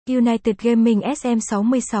United Gaming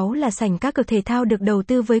SM66 là sảnh cá cược thể thao được đầu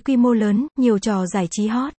tư với quy mô lớn, nhiều trò giải trí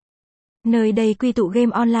hot. Nơi đây quy tụ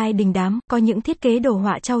game online đình đám, có những thiết kế đồ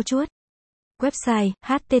họa trau chuốt. Website: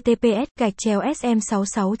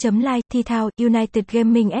 https://sm66.live thao. United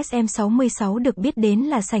Gaming SM66 được biết đến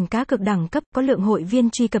là sảnh cá cược đẳng cấp, có lượng hội viên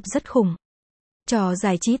truy cập rất khủng. Trò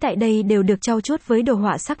giải trí tại đây đều được trau chuốt với đồ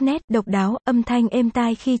họa sắc nét, độc đáo, âm thanh êm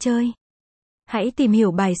tai khi chơi. Hãy tìm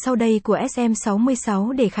hiểu bài sau đây của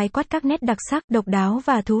SM66 để khái quát các nét đặc sắc, độc đáo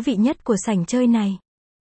và thú vị nhất của sảnh chơi này.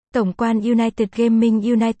 Tổng quan United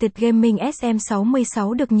Gaming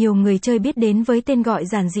SM66 được nhiều người chơi biết đến với tên gọi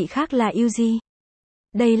giản dị khác là UG.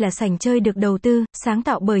 Đây là sảnh chơi được đầu tư, sáng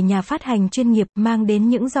tạo bởi nhà phát hành chuyên nghiệp, mang đến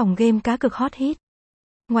những dòng game cá cược hot hit.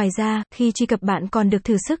 Ngoài ra, khi truy cập bạn còn được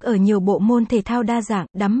thử sức ở nhiều bộ môn thể thao đa dạng,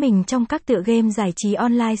 đắm mình trong các tựa game giải trí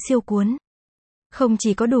online siêu cuốn. Không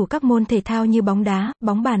chỉ có đủ các môn thể thao như bóng đá,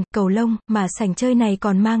 bóng bàn, cầu lông, mà sảnh chơi này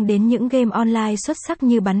còn mang đến những game online xuất sắc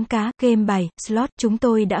như bắn cá, game bài, slot. Chúng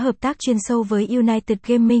tôi đã hợp tác chuyên sâu với United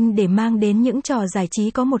Gaming để mang đến những trò giải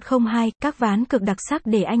trí có 102, các ván cược đặc sắc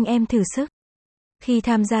để anh em thử sức. Khi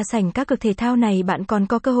tham gia sảnh các cược thể thao này bạn còn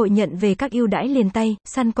có cơ hội nhận về các ưu đãi liền tay,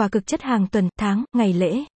 săn quà cực chất hàng tuần, tháng, ngày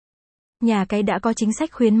lễ. Nhà cái đã có chính sách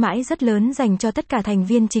khuyến mãi rất lớn dành cho tất cả thành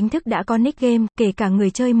viên chính thức đã có nick game, kể cả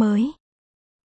người chơi mới.